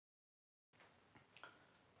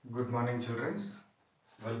Good morning, children.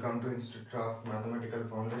 Welcome to Institute of Mathematical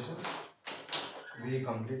Foundations. We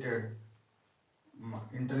completed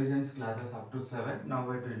intelligence classes up to 7. Now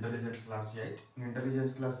we're to intelligence class 8. In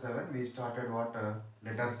intelligence class 7, we started what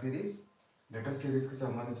letter series. Letter series కి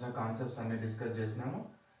సంబంధించిన concepts అన్ని discuss చేసినాము.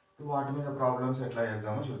 వాటి మీద problems ఎట్లా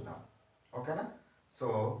చేద్దామో చూద్దాం. ఓకేనా? So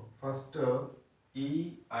first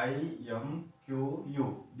EIMQU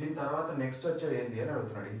దీని తర్వాత నెక్స్ట్ వచ్చేది ఏంటి అని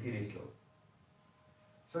అడుగుతున్నాడు ఈ సిరీస్లో.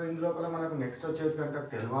 సో ఇందులోపల మనకు నెక్స్ట్ వచ్చేసి కనుక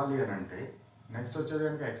తెలవాలి అని అంటే, నెక్స్ట్ వచ్చేది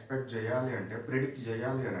కనుక ఎక్స్పెక్ట్ చేయాలి అంటే, ప్రిడిక్ట్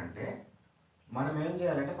చేయాలి అని అంటే మనం ఏం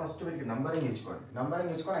చేయాలంటే ఫస్ట్ వీటికి నంబరింగ్ ఇచ్చుకోండి.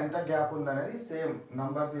 నంబరింగ్ ఇచ్చుకొని ఎంత గ్యాప్ ఉందనేది సేమ్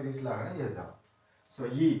నంబర్ సిరీస్ లాగానే చేద్దాం. సో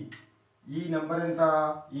ఈ నెంబర్ ఎంత?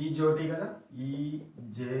 ఈ జోటీ కదా,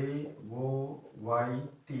 EJOYTY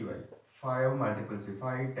 5 multiples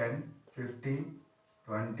 5, 10, 15,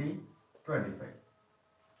 20, 25.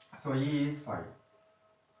 So E is 5.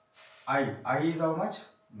 I is how much?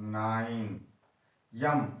 9.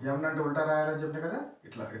 M అంటే ఉల్టా రాయాలని చెప్పిన కదా,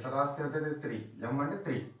 ఇట్లా రాస్తే అవుతుంది 3. M అంటే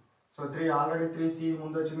 3. సో 3 ఆల్రెడీ 3C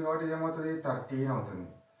ముందు వచ్చింది కాబట్టి ఇది ఏమవుతుంది? 13 అవుతుంది.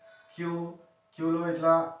 క్యూలో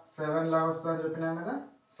ఇట్లా 7 లాగా వస్తుంది అని చెప్పినాను కదా.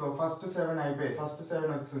 సో ఫస్ట్ 7 అయిపోయి ఫస్ట్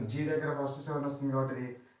 7 వస్తుంది. G దగ్గర ఫస్ట్ 7 వస్తుంది కాబట్టి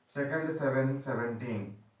సెకండ్ 7, 17.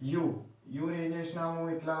 యూని ఏం చేసినాము?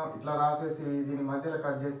 ఇట్లా రాసేసి దీని మధ్యలో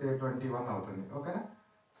కట్ చేస్తే 21 అవుతుంది. ఓకేనా?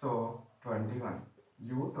 So 21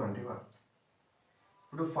 U21.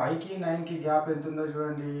 ఇప్పుడు 5కి 9కి గ్యాప్ ఎంత ఉందో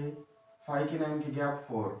చూడండి. 5కి 9కి గ్యాప్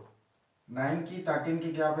 4. 9కి 13కి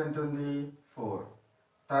గ్యాప్ ఎంత ఉంది? 4.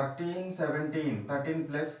 13, 17. 13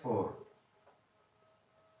 plus 4.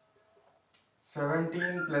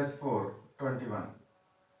 17 plus 4 21.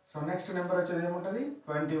 So next number వచ్చేది ఏముంటుంది?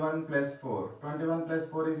 21 plus 4. 21 plus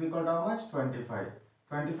 4 is equal to how much? 25.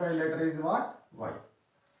 25 letter is what? Y.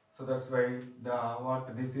 So that's why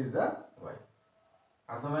this is the Y.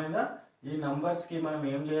 అర్థమైందా? ఈ నంబర్స్కి మనం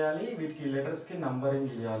ఏం చేయాలి? వీటికి లెటర్స్కి నంబరింగ్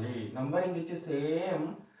ఇవ్వాలి. నంబరింగ్ ఇచ్చి సేమ్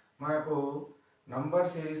మనకు నంబర్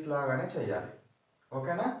సిరీస్ లాగానే చేయాలి.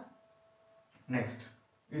 ఓకేనా? నెక్స్ట్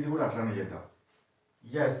ఇది కూడా అట్లనే చేద్దాం.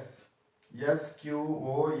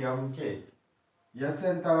 SQOMK. ఎస్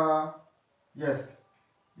ఎంత? ఎస్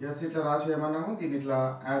ఇట్లా రాసేయమన్నాము, దీన్ని ఇట్లా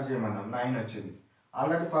యాడ్ చేయమన్నాము. 9 వచ్చింది.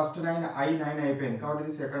 ఆల్రెడీ ఫస్ట్ 9 9 అయిపోయింది కాబట్టి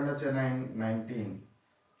ఇది సెకండ్ వచ్చే 9, 19.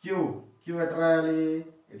 క్యూ ఎట్లా రాయాలి?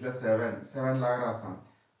 ఇట్లా 7 లాగా రాస్తాం.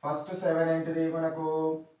 ఫస్ట్ 7 ఏంటిది మనకు?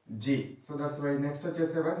 G. So that's why next వచ్చే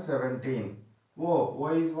 7, 17. O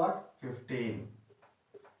is what? 15.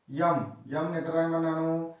 M ఎట్లా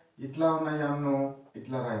రాయమన్నాను? ఇట్లా ఉన్న ఎంను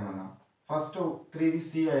ఇట్లా రాయమన్నా. ఫస్ట్ 3ది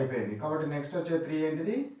C అయిపోయింది కాబట్టి నెక్స్ట్ వచ్చే 3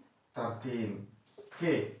 ఏంటిది? 13.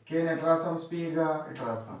 Kని ఎట్లా రాస్తాం? స్పీడ్గా ఇట్లా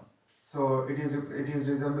రాస్తాం. So it is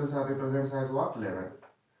resembles are represents as what? 11.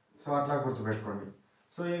 So అట్లా గుర్తుపెట్టుకోండి.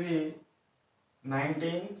 సో ఇవి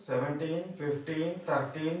 19, 17, 15,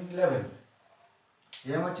 13, 11.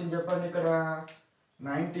 ఏమొచ్చింది చెప్పండి ఇక్కడ?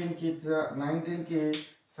 19కి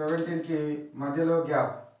 17కి మధ్యలో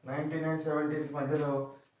గ్యాప్. 19 and 17కి మధ్యలో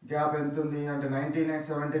గ్యాప్ ఎంత ఉంది అంటే 19 and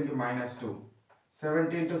 17కి -2.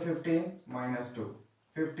 17 to 15 -2.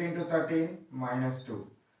 15 to 13 -2.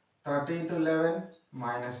 13 to 11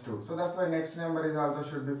 -2. So that's why next number is also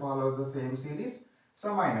should be follow the same series. So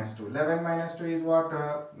 -2. 11 minus 2 is what?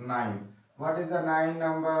 9. What is the 9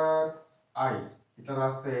 number? I. ఇట్లా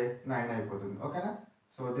రాస్తే 9 అయిపోతుంది. ఓకేనా?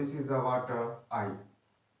 So this is the what? I.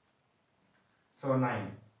 So 9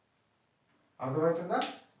 అర్థమవుతుందా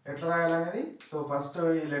ఎట్లా రాయాలనేది? So first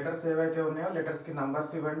ఈ letters ఏవైతే ఉన్నాయో లెటర్స్కి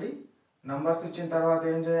numbers ఇవ్వండి. నంబర్స్ ఇచ్చిన తర్వాత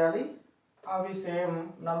ఏం చేయాలి? అవి సేమ్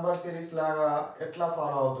నంబర్ సిరీస్ లాగా ఎట్లా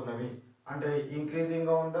ఫాలో అవుతున్నవి అంటే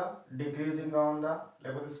ఇంక్రీజింగ్గా ఉందా, డిక్రీజింగ్గా ఉందా,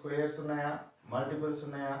 లేకపోతే స్క్వేర్స్ ఉన్నాయా, మల్టిపుల్స్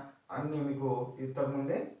ఉన్నాయా అన్నీ మీకు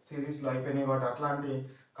ఇంతకుముందే సిరీస్లో అయిపోయినాయి కాబట్టి అట్లాంటి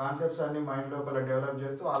కాన్సెప్ట్స్ అన్ని మైండ్ లోపల డెవలప్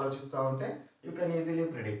చేస్తూ ఆలోచిస్తూ ఉంటే యూ కెన్ ఈజీలీ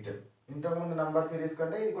ప్రిడిక్ట్. ఇంతకుముందు నంబర్ సిరీస్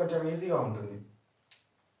కంటే ఇది కొంచెం ఈజీగా ఉంటుంది.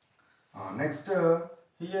 Next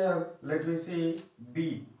here let we see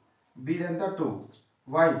B ఎంత? 2.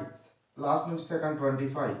 Y లాస్ట్ నుంచి సెకండ్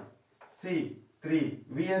 25. C 3.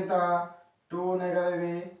 V ఎంత? 2 ఉన్నాయి కదా,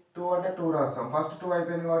 ఇవి 2 అంటే 2 రాస్తాం. ఫస్ట్ 2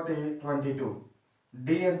 అయిపోయింది కాబట్టి 22. D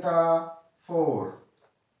ఎంత? 4.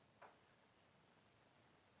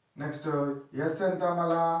 నెక్స్ట్ S ఎంత?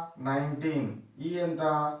 మళ్ళా 19. E ఎంత?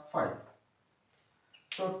 5.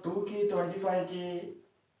 సో 2కి 25కి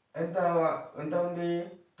ఎంత ఉంది?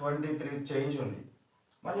 23 చేంజ్ ఉంది.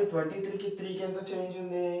 మళ్ళీ 23కి 3కి ఎంత చేంజ్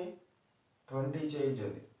ఉంది? 20 చేంజ్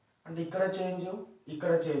ఉంది. అంటే ఇక్కడ చేంజ్,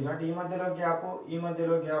 ఇక్కడ చేంజ్, అంటే ఈ మధ్యలో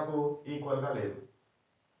గ్యాప్ ఈక్వల్గా లేదు.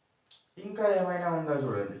 ఇంకా ఏమైనా ఉందా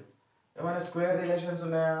చూడండి. ఏమైనా స్క్వేర్ రిలేషన్స్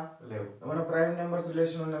ఉన్నాయా? లేవు. ఏమైనా ప్రైమ్ నెంబర్స్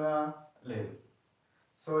రిలేషన్ ఉన్నదా? లేదు.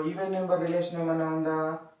 సో ఈవెన్ నెంబర్ రిలేషన్ ఏమైనా ఉందా?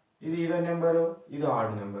 ఇది ఈవెన్ నెంబరు, ఇది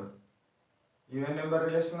odd number. Even number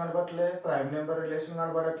relation కనబడట్లేదు, ప్రైమ్ నెంబర్ రిలేషన్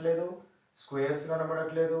కనబడట్లేదు, స్క్వేర్స్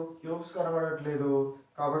కనబడట్లేదు, క్యూబ్స్ కనబడట్లేదు.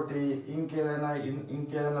 కాబట్టి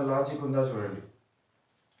ఇంకేదైనా లాజిక్ ఉందా చూడండి.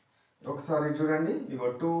 ఒకసారి చూడండి. ఇగో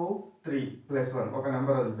 2 3 + 1 ఒక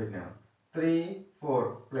నెంబర్ వదిలిపెట్టినాను. 3 4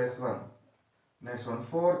 + 1. Next one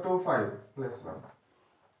 4 2 5 + 1.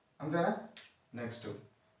 అంతేనా? Next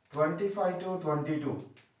 25 to 22.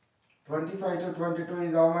 25 to 22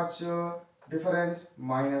 is how much difference?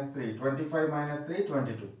 -3. 25 - 3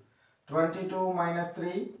 22. 22 -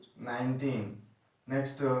 3 19.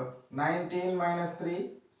 Next 19 - 3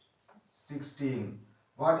 16.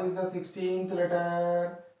 What is the 16th letter?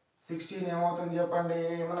 16 ఏమవుతుంది చెప్పండి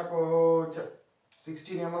మనకు?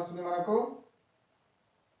 16 ఏమొస్తుంది మనకు?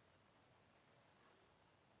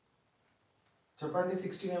 చెప్పండి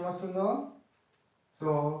 16 ఏమొస్తుందో? సో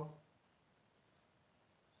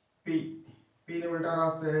పీని ఉల్టా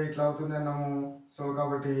రాస్తే ఇట్లా అవుతుంది అన్నాము. సో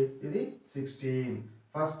కాబట్టి ఇది 16.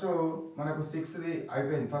 ఫస్ట్ మనకు 6ది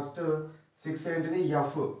అయిపోయింది. ఫస్ట్ 6 ఏంటిది?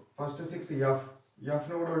 ఎఫ్. First 6 F.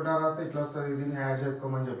 ఎఫ్ని కూడా ఉల్టా రాస్తే ఇట్లా వస్తుంది. దీన్ని యాడ్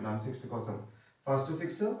చేసుకోమని చెప్పినాను 6 కోసం. ఫస్ట్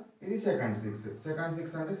 6, ఇది సెకండ్ 6. సెకండ్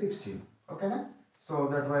 6 అంటే 16. ఓకేనా? So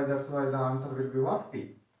that's why the answer will be what? P.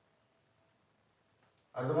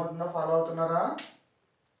 అర్థమవుతుందా? ఫాలో అవుతున్నారా?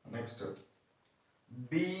 Next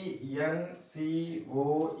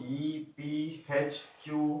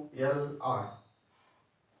BNCOEPHQLR.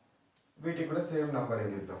 వీటికి కూడా సేమ్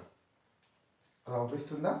నంబరింగ్ ఇద్దాం. అలా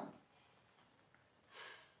అవుపిస్తుందా?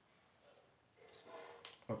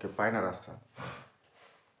 ఓకే, పైన రాస్తాను.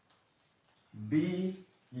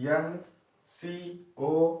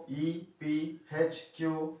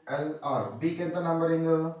 BNCOEPHQLR. బీకి ఎంత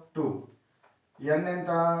నంబరింగ్? 2. N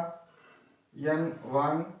ఎంత? N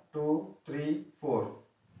 1 2 3 4.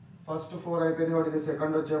 ఫస్ట్ 4 అయిపోయింది కాబట్టి ఇది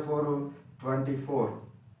సెకండ్ వచ్చే 4 24.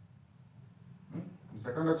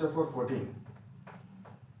 సెకండ్ వచ్చే 4 14.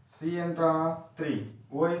 C ఎంత? 3.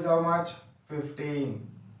 O is how much? 15.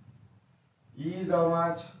 E is how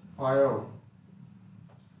much? 5.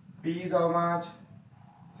 P is how much?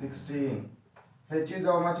 16. H is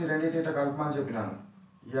how much? రెండింటి ఇట్లా కలుపుమని చెప్పినాను.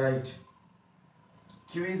 8.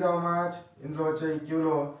 Q is how much? ఇందులో వచ్చే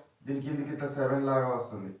క్యూలో దీనికి కిందికి ఇట్లా 7 లాగా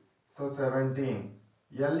వస్తుంది. So 17.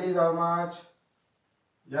 L is how much?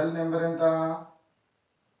 L number ఎంత?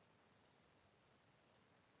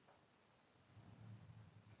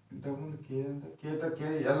 ఇంతకుముందు K ఎంత?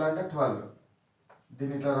 L అంటే 12.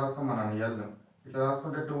 దీన్ని ఇట్లా రాసుకోమన్నాను. L ఇట్లా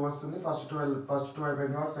రాసుకుంటే 2 వస్తుంది. ఫస్ట్ 2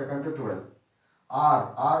 అయిపోయింది కాబట్టి సెకండ్ 12.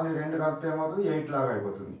 ఆర్ని 2 కలిపితే ఏమవుతుంది? 8 లాగా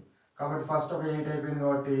అయిపోతుంది. కాబట్టి ఫస్ట్ ఒక 8 అయిపోయింది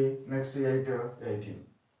కాబట్టి నెక్స్ట్ 8 18.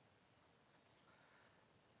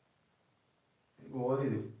 ఓది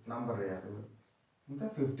ఇది నంబర్ వేయాలి. ఇంకా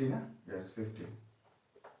 15. ఎస్ 15.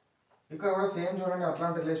 ఇక్కడ కూడా సేమ్ చూడండి,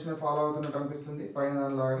 అట్లాంటి రిలేషన్ ఫాలో అవుతున్నట్టు అనిపిస్తుంది పైన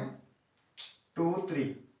దానిలాగానే. 2 3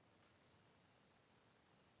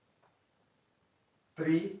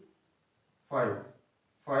 3 5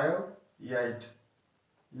 5 8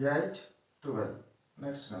 8 12.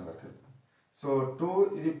 నెక్స్ట్ నెంబర్కి వెళ్తాం. సో 2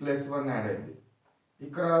 ఇది +1 యాడ్ అయింది.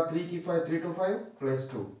 ఇక్కడ 3కి 5 3 to 5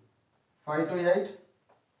 +2. 5 to 8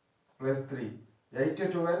 +3. 8 to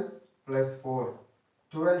 12 +4.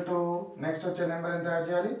 12 to next వచ్చే నెంబర్ ఎంత యాడ్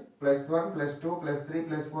చేయాలి? +1 +2 +3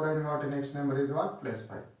 +4 అయింది కాబట్టి నెక్స్ట్ నెంబర్ ఈజ్ వాట్?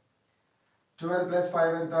 +5. 12 +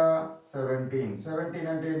 5 ఎంత? 17. 17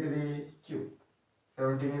 అంటే ఏంటిది? Q.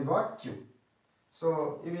 17 is what? Q. So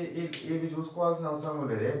ఇవి చూసుకోవాల్సిన అవసరం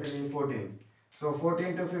లేదు. ఏంటిది? 14. So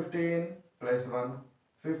 14 to 15 +1.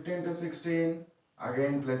 15 to 16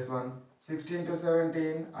 again +1. 16 to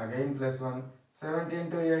 17 again +1. 17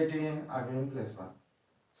 to 18 again +1.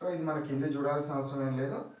 So ఇది మనకి కింద చూడాల్సిన అవసరం ఏం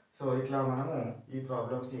లేదు. సో ఇట్లా మనము ఈ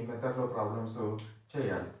ప్రాబ్లమ్స్, ఈ మెథడ్లో ప్రాబ్లమ్స్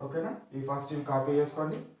చేయాలి. ఓకేనా? ఈ ఫస్ట్ ఇవి కాపీ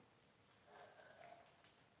చేసుకోండి.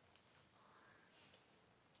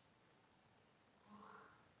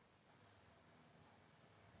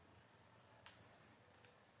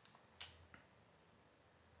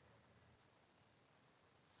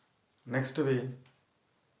 నెక్స్ట్వి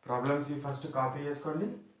ప్రాబ్లమ్స్ ఫస్ట్ కాపీ చేసుకోండి.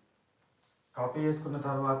 కాపీ చేసుకున్న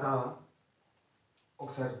తర్వాత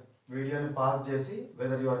ఒకసారి వీడియోని పాజ్ చేసి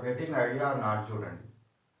whether you are getting idea or not చూడండి.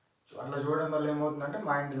 అట్లా చూడడం వల్ల ఏమవుతుందంటే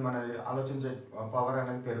మైండ్ మనది ఆలోచించే పవర్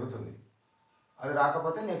అనేది పెరుగుతుంది. అది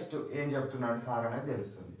రాకపోతే నెక్స్ట్ ఏం చెప్తున్నాడు సార్ అనేది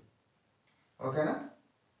తెలుస్తుంది. ఓకేనా?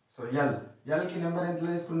 సో ఎల్కి నెంబర్ ఎంత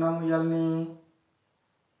తీసుకున్నాము?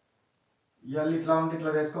 ఎల్ ఇట్లా ఉంటే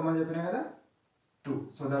ఇట్లా వేసుకోమని చెప్పినా కదా, 2.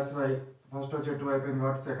 సో దట్స్ వై ఫస్ట్ వచ్చే 2 అయిపోయింది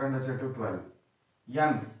కాబట్టి సెకండ్ వచ్చే 2 12.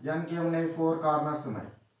 ఎన్కి ఏమున్నాయి? 4 కార్నర్స్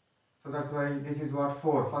ఉన్నాయి. So that's why this is what?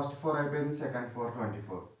 4. First 4 అయిపోయింది, సెకండ్ 4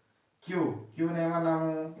 24. క్యూని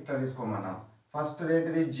ఏమన్నాము? ఇట్లా తీసుకోమన్నాము. ఫస్ట్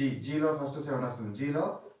ఏంటిది జీలో ఫస్ట్ 7 వస్తుంది, జీలో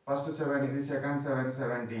ఫస్ట్ 7, ఇది సెకండ్ 7,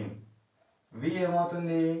 17. వి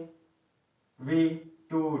ఏమవుతుంది, వి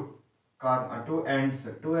టూ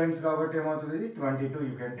ఎండ్స్ కాబట్టి ఏమవుతుంది, ఇది 22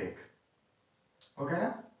 యూ కెన్ టేక్. ఓకేనా.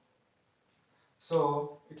 సో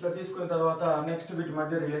ఇట్లా తీసుకున్న తర్వాత నెక్స్ట్ వీటి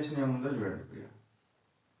మధ్య రిలేషన్ ఏముందో చూడండి.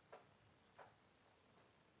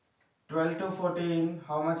 12 to 14,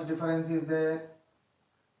 how much difference is there?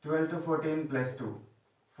 12 to 14 plus 2,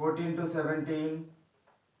 14 to 17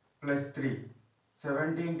 plus 3,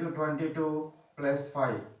 17 to 22 plus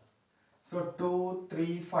 5. So 2,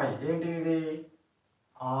 3, 5 ఏంటి ఇవి,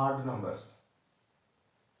 odd numbers.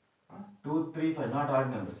 2, 3, 5 not odd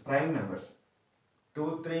numbers, prime numbers. 2,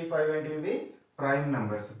 3, 5 ఏంటి ఇవి, prime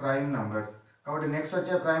numbers. కాబట్టి నెక్స్ట్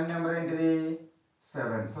వచ్చే ప్రైమ్ నెంబర్ ఏంటిది,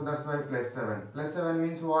 7. So that's why plus 7. Plus 7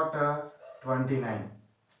 means what? 29.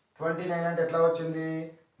 29 అంటే ఎట్లా వచ్చింది,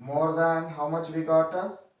 more than how much we got?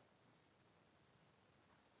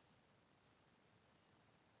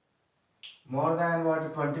 More than what?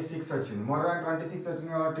 26 వచ్చింది. More than 26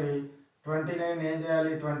 వచ్చింది కాబట్టి 29 ఏం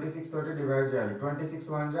చేయాలి, 26 తోటి డివైడ్ చేయాలి. 26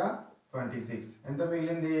 1 జా 26. ఎంత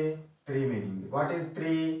మిగిలింది, 3 మిగిలింది. వాట్ ఈస్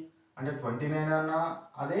 3 అంటే 29 అన్నా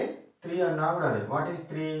అదే, 3 అన్నా కూడా అదే. What is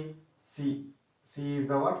 3? C is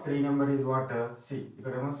the what? 3 number is what? C.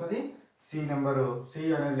 ఇక్కడ ఏమొస్తుంది, C నెంబరు, C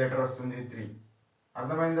అనేది లెటర్ వస్తుంది 3.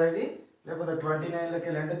 అర్థమైందా ఇది? లేకపోతే 29లకి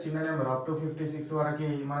వెళ్ళంటే చిన్న నెంబర్ అప్ టు 56 వరకు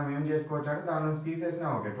మనం ఏం చేసుకోవచ్చు అంటే దాని నుంచి తీసేసినా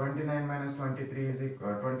ఓకే. 29 - 23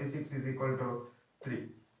 26 is equal to 3.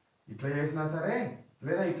 ఇట్లా చేసినా సరే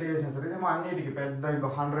లేదా ఇట్లా చేసినా సరే, ఇదేమో అన్నిటికీ పెద్ద ఇంకో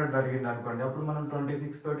 100 జరిగింది అనుకోండి, అప్పుడు మనం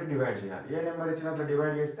 26 తోటి డివైడ్ చేయాలి. ఏ నెంబర్ ఇచ్చినట్లు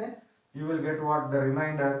డివైడ్ చేస్తే you will get what, the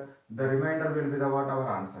remainder will be the what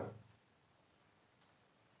our answer.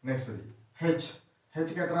 Next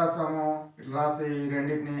హెచ్కి ఎట్లా రాస్తాము, ఇట్లా రాసి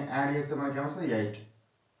రెండింటిని యాడ్ చేస్తే మనకి ఏమొస్తుంది, 8.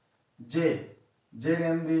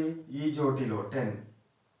 జేనేమిది, ఈ జోటీలో 10.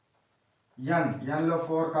 ఎన్లో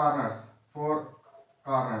 4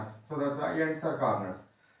 corners, so that's why ends are corners.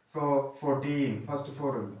 So 14, first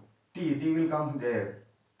 4 ఉంది. Tea will come there,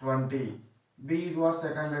 20. B is what,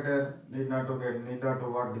 second letter, need not to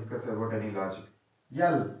what discuss about any logic.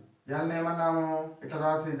 L ఏమన్నాము, ఇట్లా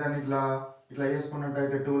రాసి దాన్ని ఇట్లా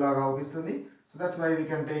వేసుకున్నట్టయితే 2 లాగా అవుపిస్తుంది. So that's why we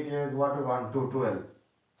can take as what 1 2 12.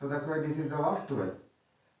 So that's why this is what 12.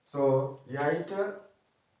 So 8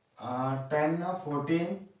 10 14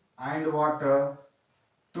 and what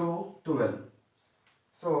 2 12.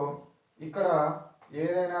 So ఇక్కడ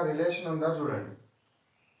ఏదైనా relation ఉందా చూడండి,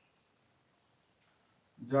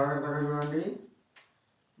 జాగ్రత్తగా చూడండి.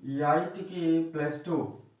 8కి +2,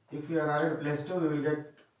 if you are added +2 we will get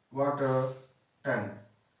what 10.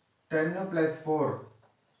 10 plus 4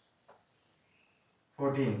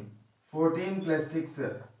 14. 14 plus 6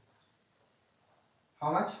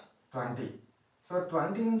 how much, 20. So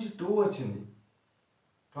 20 నుంచి 2 వచ్చింది,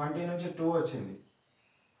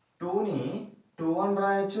 2ని 2 అని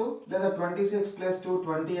రాయొచ్చు, లేదా 26 + 2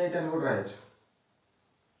 28 అని కూడా రాయొచ్చు.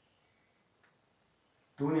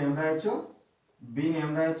 2ని ఏం రాయొచ్చు, బీని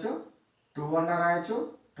ఏం రాయొచ్చు, 2 అన్న రాయొచ్చు,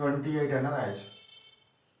 28 అన్న రాయొచ్చు.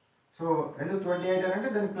 సో ఎందుకు 28 అని అంటే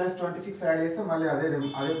దానికి +26 యాడ్ చేస్తే మళ్ళీ అదే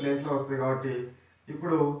ప్లేస్లో వస్తుంది కాబట్టి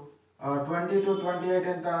ఇప్పుడు 20 to 28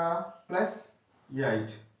 ఎంత, +8.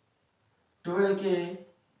 12కి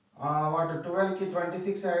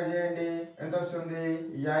 26 యాడ్ చేయండి, ఎంత వస్తుంది,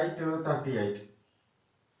 8 38.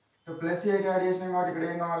 +8 యాడ్ చేసినాం కాబట్టి ఇక్కడ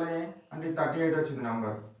ఏం కావాలి అంటే 38 వచ్చింది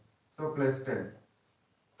నంబర్. సో +10.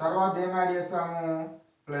 తర్వాత ఏం యాడ్ చేస్తాము,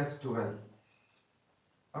 +12.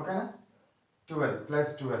 ఓకేనా, 12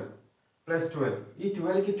 +12. ఈ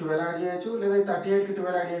 12కి 12 యాడ్ చేయొచ్చు, లేదా 38కి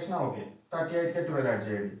 12 యాడ్ చేసినా ఓకే. 38కి 12 యాడ్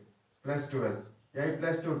చేయండి, +12. 8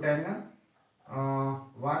 + 2 10,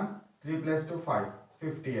 1 3 + 2 5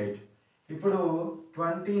 58. ఇప్పుడు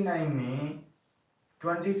 29ని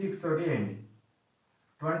 26 తోటి వేయండి.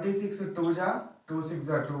 26 2 జా 2 6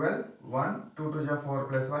 జా 12, 1 2 2 జా 4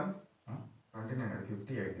 + 1 29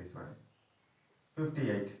 58. This one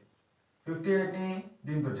 58. 58ని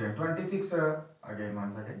దీంతో చేయండి. 26 అగైన్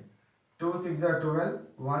వన్స్ అగైన్ 2 6 జా 12,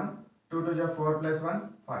 1 2 2 జా 4 + 1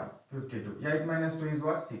 5 52. 8 - 2 is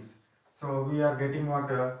what, 6. So we are getting what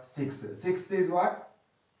 6. 6th is what,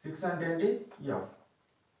 6 అంటే ఏంటి, F.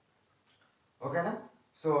 ఓకేనా.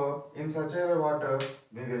 So in such a way what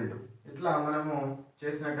we will do. ఇట్లా మనము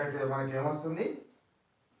చేసినట్టయితే మనకి ఏమొస్తుంది,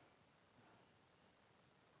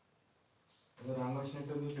 రాంగ్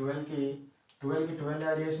వచ్చినట్టుంది. 12కి 12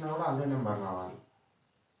 యాడ్ చేసినా కూడా అదే నెంబర్ రావాలి.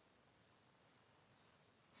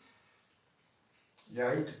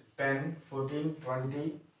 8 10 14 20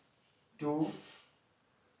 2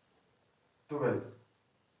 12.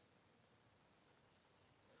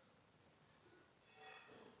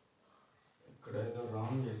 ఇక్కడ ఇక్కడ ఏదో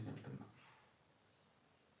రాంగ్ చేసినట్టున్నా.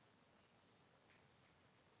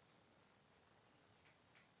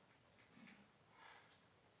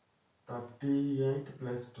 38 +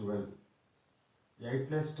 12. 8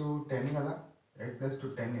 + 2 10 కదా. 8 +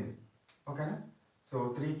 2 10 ఇది. ఓకేనా. సో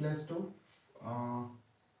 3 + 2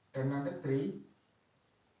 10 అంటే 3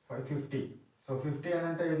 5 50. సో 50 అని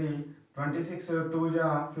అంటే ఇది 26 2 జా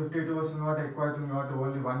 52 వస్తుంది కాబట్టి ఎక్కువ అవుతుంది కాబట్టి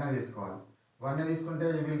ఓన్లీ 1 తీసుకోవాలి. 1 తీసుకుంటే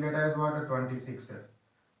you will get as what 26.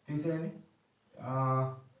 తీసేయండి.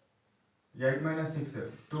 8 - 6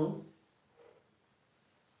 2.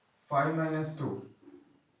 5 - 2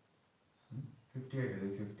 58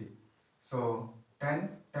 is 50. So 10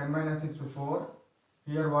 - 6 4.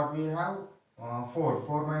 Here what we have 4 -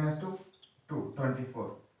 2 2 24.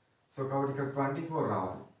 So కాబట్టి ఇక్కడ 24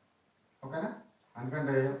 రావాలి. ఓకేనా.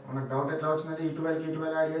 ఎందుకంటే మనకు డౌట్ ఎట్లా వచ్చినది, ఈ 12కి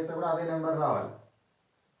 12 యాడ్ చేస్తే కూడా అదే నెంబర్ రావాలి.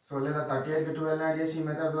 సో లేదా 38కి 12 యాడ్ చేసి ఈ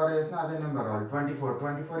మెథడ్ ద్వారా చేసినా అదే నెంబర్ రావాలి.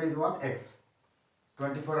 24 ఈజ్ వాట్ ఎక్స్.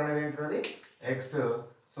 24 అనేది ఏంటిది ఎక్స్.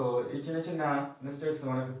 సో ఈ చిన్న చిన్న మిస్టేక్స్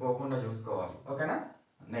మనకి పోకుండా చూసుకోవాలి. ఓకేనా.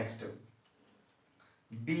 Next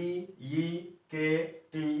BEKTF.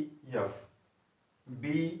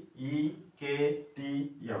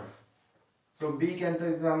 BEKTF. సో బీకి ఎంత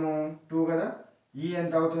ఇద్దాము 2 కదా. ఈ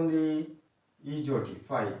ఎంత అవుతుంది, ఈ జోటి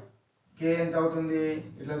 5. కే ఎంత అవుతుంది,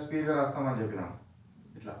 ఇట్లా స్పీడ్గా రాస్తామని చెప్పినాం,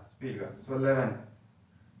 ఇట్లా స్పీడ్గా. సో 11.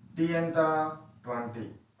 టీ ఎంత 20.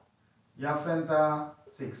 ఎఫ్ ఎంత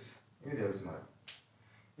 6. ఇవి తెలుసు మరి.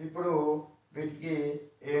 ఇప్పుడు వీటికి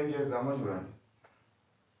ఏం చేద్దామో చూడండి.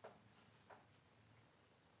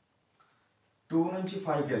 2 నుంచి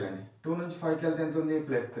 5కి వెళ్ళండి. 2 నుంచి 5కి వెళ్తే ఎంత ఉంది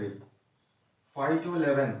 +3. 5 to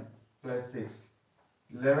 11 +6.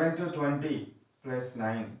 11 to 20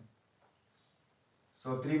 +9. So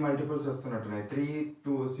 3 multiples వస్తున్నట్టున్నాయి. 3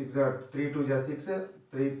 2 6 3 2 6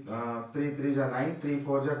 3 3 9 3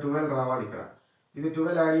 4 12 రావాలి ఇక్కడ. ఇది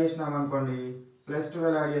 12 యాడ్ చేసినాం అనుకోండి,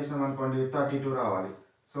 +12 యాడ్ చేసినాం అనుకోండి 32 రావాలి.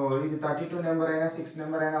 సో ఇది 32 నెంబర్ అయినా 6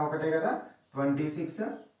 నెంబర్ అయినా ఒకటే కదా. 26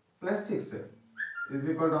 + 6 is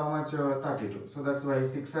equal to how much 32. So that's why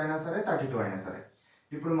 6 అయినా సరే 32 అయినా సరే.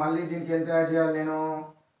 ఇప్పుడు మళ్ళీ దీనికి ఎంత యాడ్ చేయాలి నేను,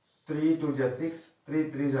 3 2 6 3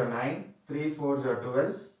 3 9 3 4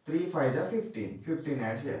 12 3 5 15. 15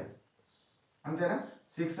 యాడ్ చేయాలి. అంతేనా.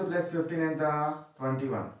 6 + 15 ఎంత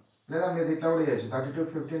 21. లేదా మీరు ఇట్లా కూడా చేయొచ్చు, 32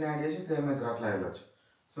 15 యాడ్ చేసి సేమ్ మెథడ్ అట్లా వెళ్ళొచ్చు.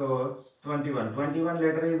 So 21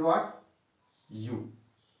 letter is what you.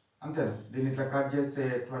 అంతేనా. దీన్ని ఇట్లా కట్ చేస్తే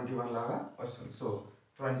 21 లాగా వస్తుంది. So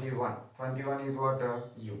 21 is what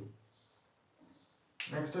you.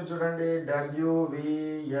 Next చూడండి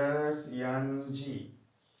WVSNG.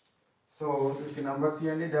 సో వీటికి నంబర్స్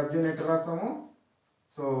ఇవ్వండి. డబ్ల్యూని ఎట్లా రాస్తాము,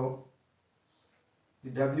 సో ఈ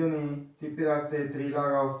డబ్ల్యూని తిప్పి రాస్తే 3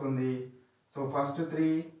 లాగా వస్తుంది. సో ఫస్ట్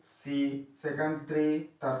 3 సి, సెకండ్ 3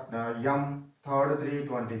 ఎం, థర్డ్ 3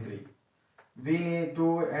 23. వీని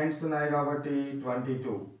 2 ఎండ్స్ ఉన్నాయి కాబట్టి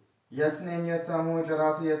 22. ఎస్ని ఏం చేస్తాము, ఇట్లా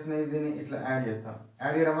రాసి ఎస్ని దీన్ని ఇట్లా యాడ్ చేస్తాం.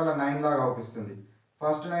 యాడ్ చేయడం వల్ల 9 లాగా అవుపిస్తుంది.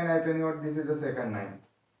 ఫస్ట్ 9 అయిపోయింది కాబట్టి దిస్ ఇస్ ద సెకండ్ 9.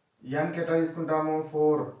 ఎన్కి ఎట్లా తీసుకుంటాము,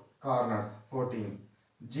 4 కార్నర్స్ 14.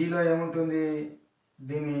 జీలో ఏముంటుంది,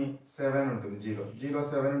 దీన్ని 7 ఉంటుంది. జీలో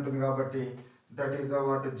 7 ఉంటుంది కాబట్టి that is the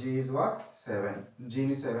what G is what 7.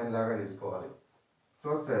 జీని 7 లాగా తీసుకోవాలి. So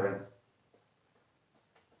 7.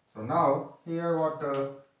 So now here what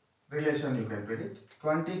relation you can predict.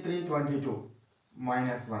 23 22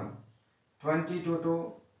 -1. 22 to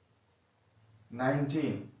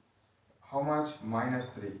 19 how much,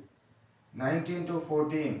 -3. 19 to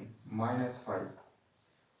 14 -5.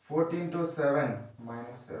 14 to 7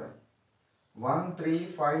 -7. 1 3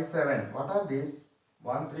 5 7. What are these?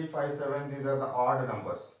 1 3 5 7. These are the odd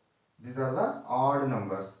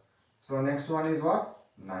numbers. So next one is what,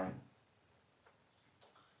 9.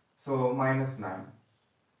 So -9.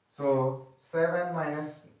 So 7 -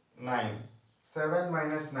 9. 7 -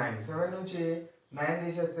 9. 7 నుంచి 9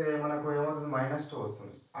 తీసేస్తే మనకు ఏమవుతుంది, -2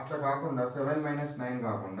 వస్తుంది. అట్లా కాకుండా 7 - 9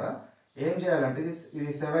 కాకుండా ఏం చేయాలంటే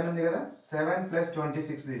ఇది 7 ఉంది కదా, 7 +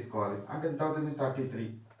 26 తీసుకోవాలి. అంటే ఎంత అవుతుంది 33.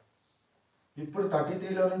 ఇప్పుడు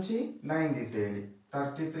 33లో నుంచి 9 తీసేయండి.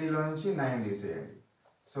 33లో నుంచి 9 తీసేయండి.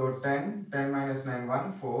 So 10 10 - 9 1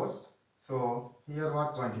 4. So here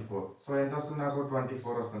what 24. So ఎంత వస్తుంది నాకు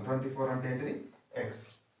 24 వస్తుంది. 24 అంటే ఏంటిది ఎక్స్.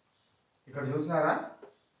 ఇక్కడ చూసినారా.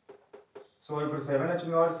 సో ఇప్పుడు 7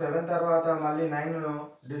 వచ్చింది కాబట్టి 7 తర్వాత మళ్ళీ 9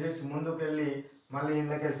 డిజిట్స్ ముందుకు వెళ్ళి మళ్ళీ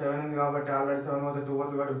ఇందులోకి 7 ఉంది కాబట్టి ఆల్రెడీ 7 అవుతుంది 2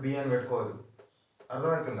 అవుతుంది కాబట్టి బి అని పెట్టుకోవద్దు.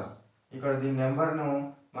 అర్థమవుతుందా. ఇక్కడ దీని నెంబర్ను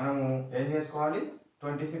మనము ఏం చేసుకోవాలి,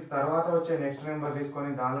 26 తర్వాత వచ్చే నెక్స్ట్ నెంబర్ తీసుకొని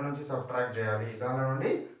దానిలో నుంచి సబ్ట్రాక్ట్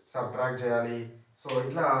చేయాలి. సో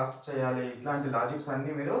ఇట్లా చేయాలి. ఇట్లాంటి లాజిక్స్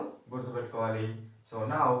అన్నీ మీరు గుర్తుపెట్టుకోవాలి. So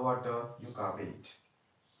now what you copy it.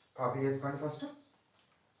 Copy చేసుకోండి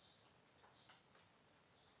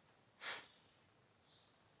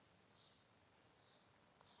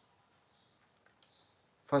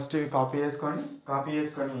ఫస్ట్ ఇవి కాపీ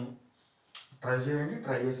చేసుకొని ట్రై చేయండి.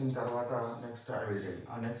 ట్రై చేసిన తర్వాత నెక్స్ట్ ఐ విల్ టెల్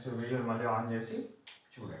ఆ నెక్స్ట్ వీడియో మళ్ళీ ఆన్ చేసి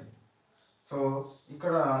చూడండి. సో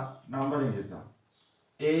ఇక్కడ నంబరింగ్ ఇద్దాం.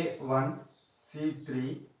 A1C3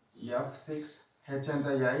 F6 H ఎంత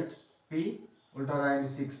 8 P ఉల్టా రాయండి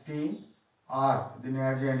 16 R దీన్ని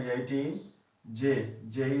యాడ్ చేయండి 18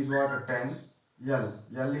 J is what 10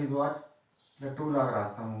 L is what ఇట్లా 2 లాగా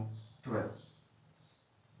రాస్తాము 12.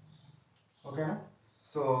 ఓకేనా?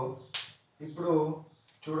 సో ఇప్పుడు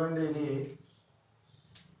చూడండి, ఇది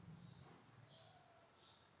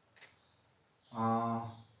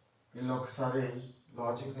వీళ్ళు ఒకసారి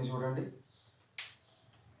లాజిక్ని చూడండి.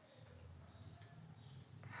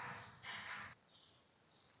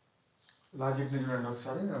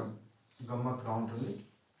 ఒకసారి గమ్మత్తుగా ఉంటుంది.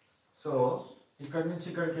 సో ఇక్కడి నుంచి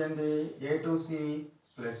ఇక్కడికి ఏంది A to C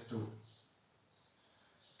 +2,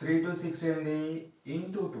 3 to 6 ఏంది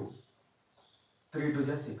ఇంటూ 2, 3 to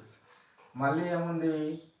 6. మళ్ళీ ఏముంది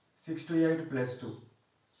 6 to 8 +2,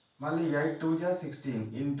 మళ్ళీ 8 to 16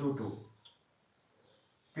 into 2,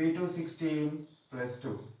 P to 16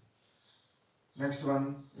 +2. Next one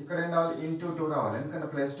ఇక్కడ ఏం రావాలి ఇంటూ 2 రావాలి, ఎందుకంటే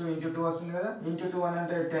 +2 ఇంటూ 2 వస్తుంది కదా. ఇంటూ 2 అని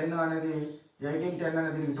అంటే 10 అనేది 18 10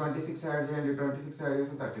 అనేది 26 యాడ్ చేయండి, 26 యాడ్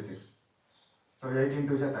చేస్తే 36. సో 18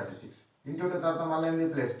 2 36 ఇంటూ 2 తర్వాత మళ్ళీ ఏంది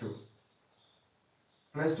 +2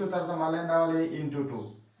 తర్వాత మళ్ళీ ఏం రావాలి ఇంటూ 2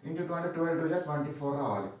 అంటే 12 2 24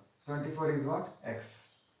 రావాలి. 24 ఈజ్ వాట్ ఎక్స్.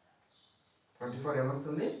 24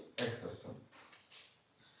 ఏమొస్తుంది ఎక్స్ వస్తుంది.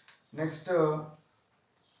 నెక్స్ట్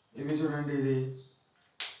ఇవి చూడండి, ఇది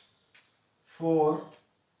 4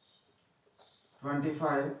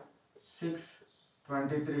 25 6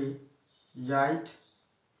 23 8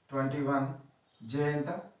 21 J ఎంత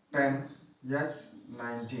 10 S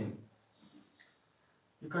 19.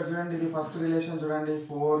 ఇక్కడ చూడండి, ఇది ఫస్ట్ రిలేషన్ చూడండి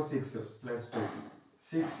 4 6 +2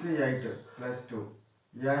 6 8 +2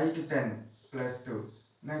 8 10 +2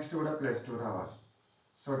 నెక్స్ట్ కూడా +2 రావాలి.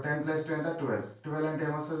 సో 10 + 2 ఎంత 12 అంటే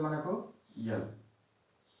ఏమొస్తుంది మనకు L.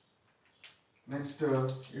 నెక్స్ట్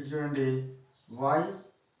ఇది చూడండి Y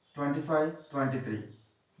 25 23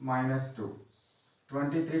 -2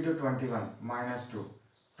 23 to 21 -2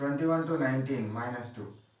 21 to 19 -2.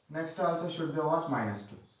 Next also should be what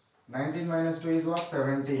 -2. 19 minus 2 is what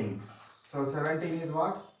 17. So 17 is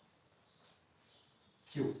what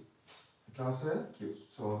Q. It also Q.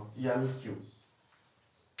 So LQ.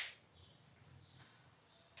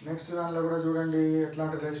 Next దానిలో కూడా చూడండి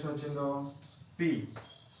ఎట్లాంటి రిలేషన్ వచ్చిందో. P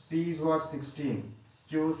is what 16,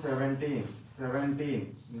 Q 17, 17,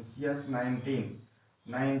 S 19,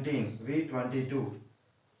 19, V 22,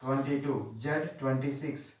 22, Z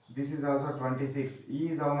 26. This is also 26. E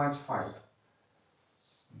is how much 5.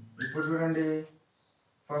 ఇప్పుడు చూడండి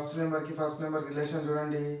first number relation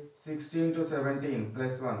చూడండి 16 to 17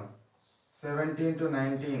 +1, 17 to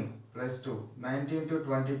 19 +2, 19 to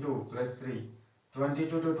 22 +3,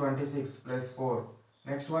 22 to 26 +4.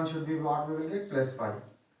 Next one should be what we will get +5.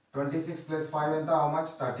 26 + 5 ఎంత how much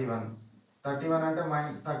 31. 31 అంటే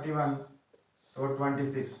 -31. So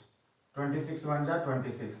 26 1 जा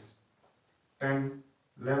 26 10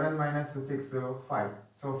 11 - 6 5.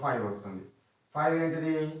 So 5 వస్తుంది. 5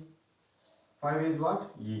 ఏంటిది 5 is what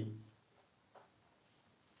E.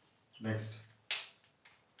 Next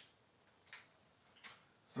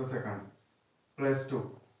so second +2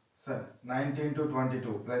 19 to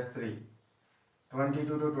 22 +3,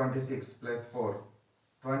 22 to 26 +4,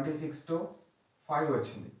 26 to 5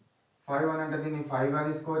 వచ్చింది. 5 అని అంటే దీన్ని 5 గా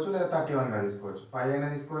తీసుకోవచ్చు లేదా 31 గా తీసుకోవచ్చు. 5 అయినా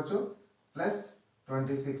తీసుకోవచ్చు ప్లస్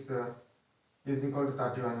 26 ఈజ్ ఈక్వల్ టు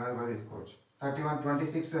 31 గా కూడా తీసుకోవచ్చు. 31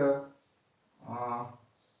 26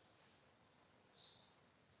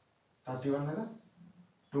 31 కదా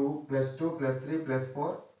 2 + 2 + 3 +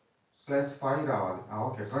 4 + 5 రావాలి.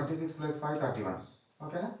 ఓకే 26 + 5 31.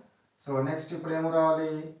 ఓకేనా? సో నెక్స్ట్ ఇప్పుడు ఏమో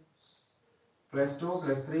రావాలి +2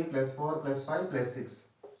 + 3 + 4 + 5 + 6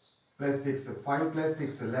 +6 5 +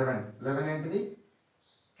 6 11. 11 ఏంటిది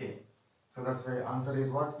K. So that's why answer is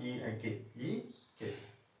what E K.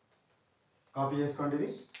 Copy చేసుకోండి. ఇది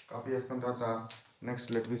కాపీ చేసుకున్న తర్వాత next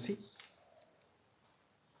let we see.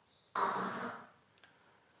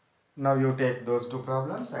 Now you take those two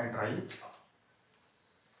problems and try it.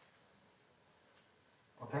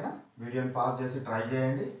 ఓకేనా? వీడియోని పాజ్ చేసి ట్రై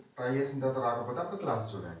చేయండి. ట్రై చేసిన తర్వాత రాకపోతే అప్పుడు క్లాస్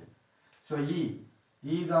చూడండి. So E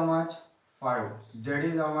is how much 5, Z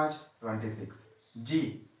is how much 26, G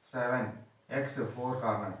 7, X 4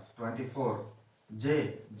 corners 24, J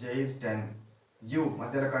is 10, U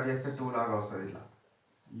మధ్యలో కట్ చేస్తే 2 లాగా వస్తుంది. ఇట్లా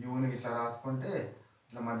యూని ఇట్లా రాసుకుంటే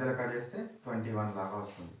ఇట్లా మధ్యలో కట్ చేస్తే 21 లాగా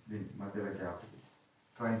వస్తుంది దీని మధ్యలో gap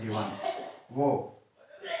 21.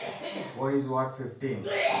 O is what 15,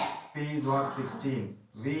 P is what 16,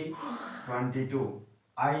 V 22,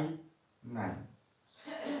 I 9.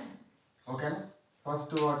 ఓకేనా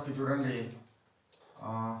ఫస్ట్ వాటికి చూడండి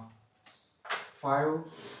 5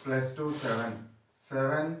 + 2 7,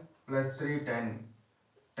 7 + 3 10,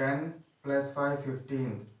 10 + 5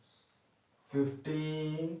 15,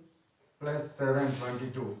 15 + 7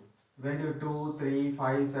 22. 2 3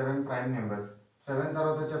 5 7 ప్రైమ్ నెంబర్స్. 7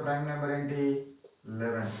 తర్వాత వచ్చే ప్రైమ్ నెంబర్ ఏంటి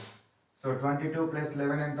 11. సో 22 +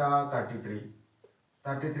 11 ఎంత 33.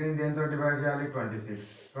 33ని దేంతో డివైడ్ చేయాలి 26.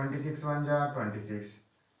 26 1 జా 26.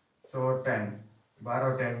 So 10 12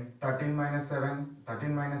 10. 13 - 7,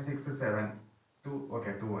 13 - 6 7. 2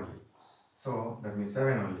 okay 2 only. So that means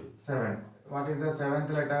 7 only. 7. What is the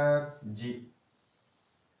 7th letter? G.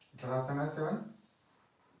 ఇట్లా రాస్తాం కదా 7.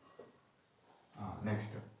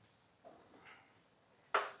 Next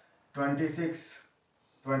 26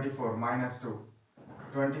 24 -2,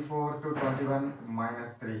 24 to 21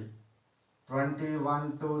 -3, 21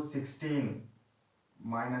 to 16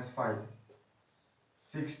 -5,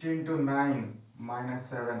 16 to 9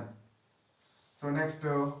 -7. So next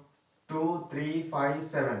 2 3 5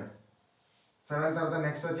 7. 7 తర్వాత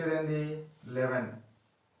నెక్స్ట్ వచ్చేది ఏంది 11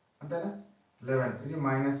 అంతేనా 11. ఇది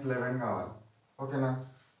 -11 కావాలి. ఓకేనా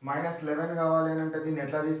 -11 కావాలి అని అంటే దీన్ని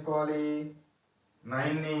ఎట్లా తీసుకోవాలి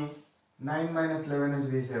 9ని 9 - 11 నుంచి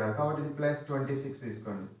తీసేయాలి కాబట్టి ఇది +26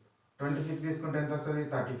 తీసుకోండి. 26 తీసుకుంటే ఎంత వస్తుంది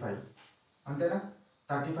 35 అంతేనా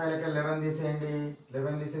 35 లెక్క 11 తీసేయండి.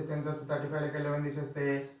 11 తీసేస్తే ఎంత వస్తుంది 35 లెక్క 11 తీసేస్తే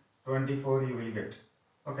 24 you will get.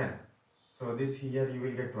 Okay, so this here you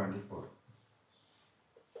will get 24.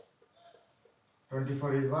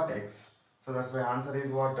 24 is what x. So that's why answer is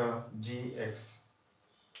what gx.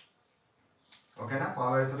 Okay na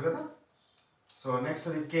follow అవుతుంది కదా. So next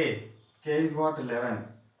the k is what 11,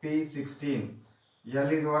 p 16, l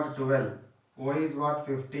is what 12, o is what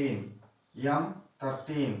 15, m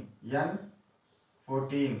 13, n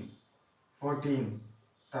 14, 14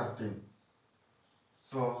 13.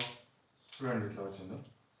 So చూడండి ఇట్లా వచ్చింది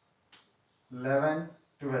 11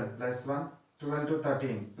 12 +1, 12 to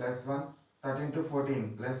 13 +1, 13 to 14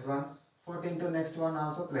 +1, 14 to next one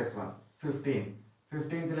also +1, 15.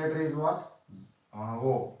 15th letter is what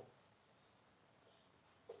o.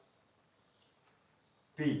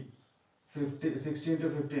 P 16 to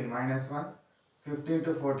 15 -1, 15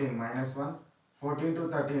 to 14 -1, 14 to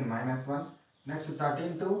 13 -1, next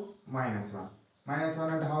 13 to -1. -1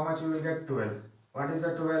 and how much you will get 12. What is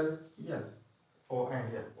the 12? L. O and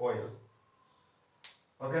L. OL.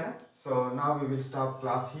 Okay na? So now we will stop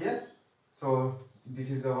class here. So this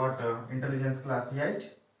is the what intelligence class 8.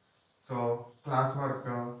 So class work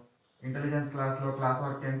intelligence క్లాస్లో class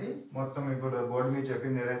work ఏంటి మొత్తం ఇప్పుడు board మీద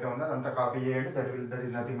చెప్పింది ఏదైతే ఉందో అదంతా copy చేయండి. That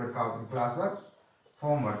is nothing but copy class work.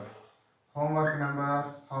 Homework number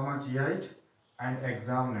how much 8 and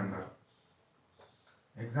exam number.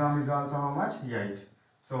 Exam is also how much 8.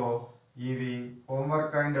 So ఇవి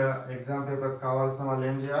హోంవర్క్ అండ్ ఎగ్జామ్ పేపర్స్ కావాల్సిన వాళ్ళు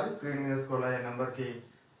ఏం చేయాలి స్క్రీన్ మీద స్క్రోల్ అయ్యే నెంబర్కి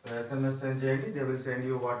SMS సెండ్ చేయండి. They will send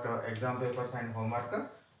you what exam papers and homework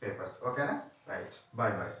papers. ఓకేనా right.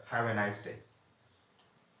 Bye have a nice day.